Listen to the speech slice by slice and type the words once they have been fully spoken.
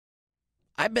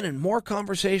I've been in more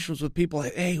conversations with people,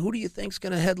 hey, who do you think's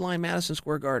going to headline Madison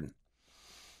Square Garden?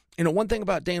 You know, one thing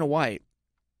about Dana White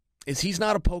is he's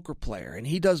not a poker player, and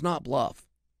he does not bluff.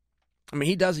 I mean,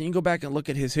 he doesn't. You can go back and look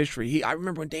at his history. I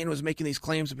remember when Dana was making these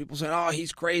claims and people said, oh,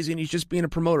 he's crazy and he's just being a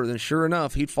promoter. Then sure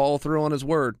enough, he'd follow through on his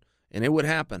word, and it would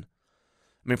happen.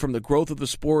 I mean, from the growth of the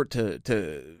sport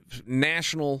to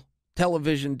national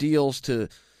television deals to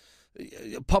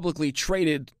publicly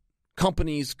traded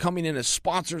companies coming in as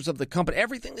sponsors of the company,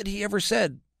 everything that he ever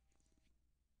said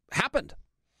happened.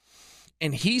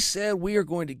 And he said, we are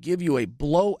going to give you a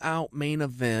blowout main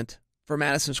event for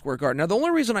Madison Square Garden. Now, the only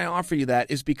reason I offer you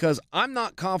that is because I'm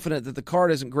not confident that the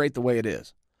card isn't great the way it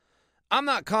is. I'm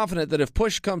not confident that if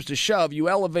push comes to shove, you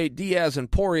elevate Diaz and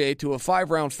Poirier to a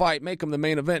 5-round fight, make them the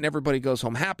main event, and everybody goes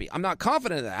home happy. I'm not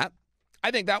confident of that.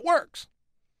 I think that works.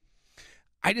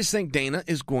 I just think Dana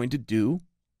is going to do,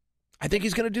 I think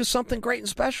he's going to do something great and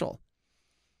special.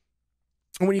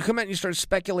 And when you come out and you start to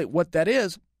speculate what that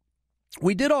is,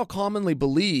 we did all commonly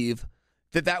believe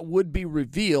that that would be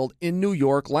revealed in New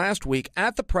York last week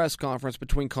at the press conference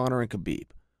between Conor and Khabib.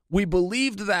 We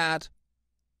believed that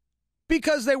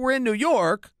because they were in New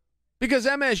York, because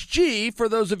MSG, for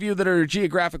those of you that are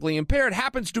geographically impaired,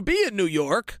 happens to be in New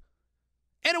York,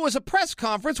 and it was a press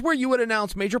conference where you would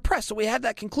announce major press. So we had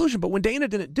that conclusion. But when Dana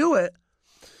didn't do it,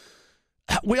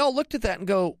 we all looked at that and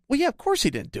go, well, yeah, of course he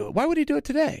didn't do it. Why would he do it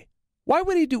today? Why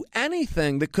would he do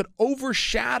anything that could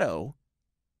overshadow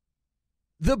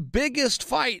the biggest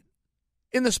fight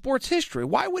in the sport's history?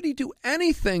 Why would he do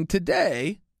anything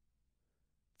today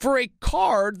for a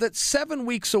card that's 7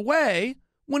 weeks away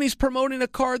when he's promoting a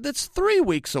card that's 3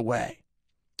 weeks away?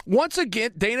 Once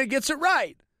again, Dana gets it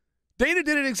right. Dana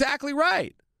did it exactly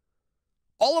right.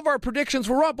 All of our predictions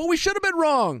were wrong, but we should have been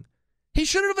wrong. He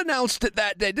should have announced it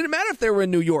that day. It didn't matter if they were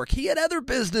in New York. He had other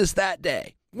business that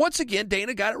day. Once again,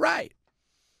 Dana got it right.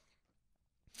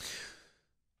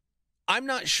 I'm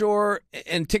not sure,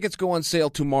 and tickets go on sale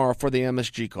tomorrow for the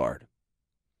MSG card.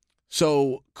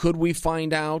 So could we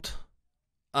find out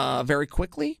very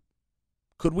quickly?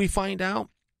 Could we find out?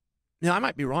 Now, I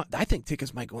might be wrong. I think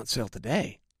tickets might go on sale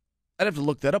today. I'd have to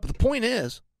look that up. But the point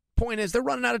is they're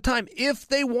running out of time if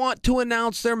they want to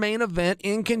announce their main event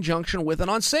in conjunction with an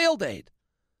on-sale date.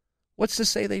 What's to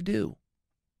say they do?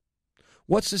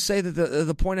 What's to say that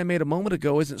the point I made a moment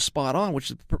ago isn't spot on, which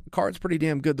the card's pretty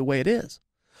damn good the way it is?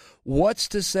 What's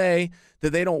to say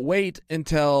that they don't wait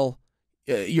until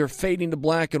you're fading to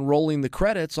black and rolling the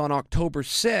credits on October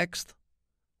 6th,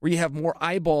 where you have more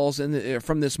eyeballs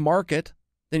from this market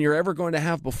than you're ever going to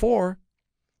have before,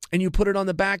 and you put it on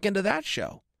the back end of that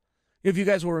show? If you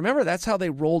guys will remember, that's how they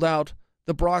rolled out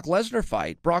the Brock Lesnar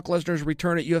fight, Brock Lesnar's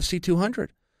return at UFC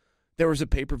 200. There was a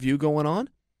pay-per-view going on.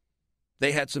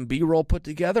 They had some B-roll put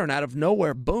together, and out of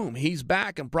nowhere, boom, he's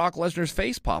back, and Brock Lesnar's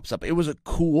face pops up. It was a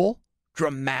cool,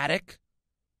 dramatic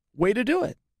way to do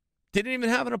it. Didn't even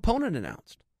have an opponent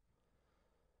announced.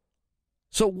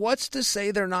 So what's to say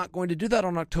they're not going to do that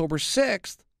on October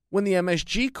 6th when the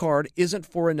MSG card isn't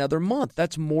for another month?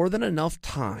 That's more than enough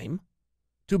time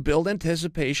to build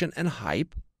anticipation and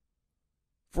hype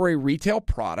for a retail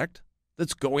product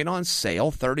that's going on sale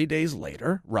 30 days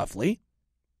later, roughly,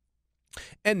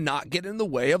 and not get in the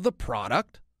way of the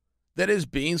product that is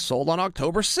being sold on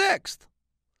October 6th.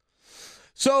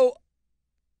 So,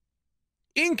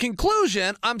 in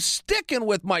conclusion, I'm sticking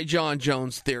with my John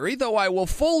Jones theory, though I will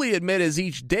fully admit as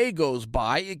each day goes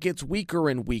by, it gets weaker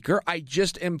and weaker. I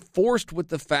just am forced with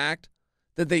the fact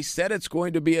that they said it's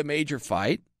going to be a major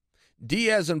fight.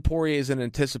 Diaz and Poirier is an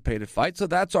anticipated fight, so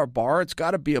that's our bar. It's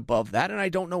got to be above that, and I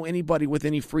don't know anybody with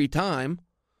any free time,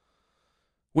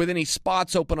 with any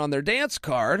spots open on their dance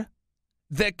card,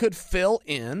 that could fill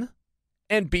in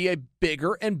and be a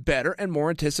bigger and better and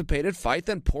more anticipated fight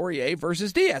than Poirier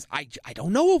versus Diaz. I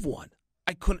don't know of one.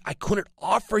 I couldn't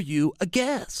offer you a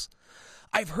guess.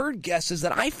 I've heard guesses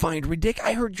that I find ridiculous.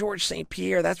 I heard George St.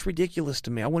 Pierre. That's ridiculous to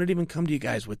me. I wouldn't even come to you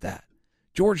guys with that.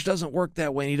 George doesn't work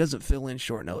that way, and he doesn't fill in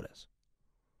short notice.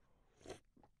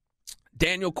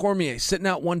 Daniel Cormier sitting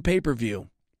out one pay-per-view.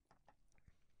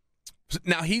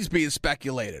 Now he's being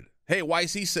speculated. Hey, why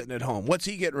is he sitting at home? What's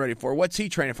he getting ready for? What's he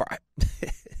training for?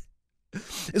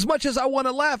 As much as I want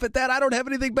to laugh at that, I don't have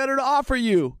anything better to offer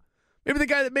you. Maybe the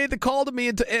guy that made the call to me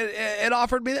and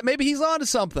offered me that, maybe he's on to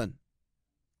something.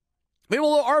 Maybe a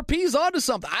little RP's on to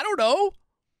something. I don't know.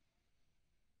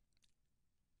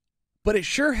 But it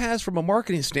sure has, from a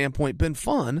marketing standpoint, been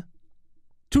fun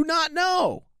to not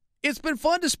know. It's been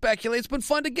fun to speculate. It's been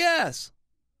fun to guess.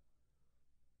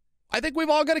 I think we've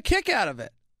all got a kick out of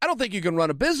it. I don't think you can run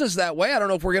a business that way. I don't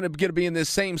know if we're going to be in this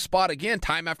same spot again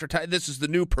time after time. This is the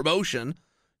new promotion.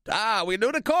 We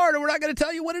knew the card and we're not going to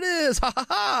tell you what it is. Ha ha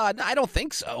ha. I don't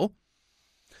think so.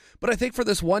 But I think for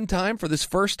this one time, for this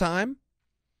first time,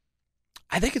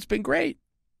 I think it's been great.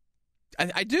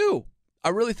 I do. I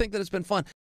really think that it's been fun.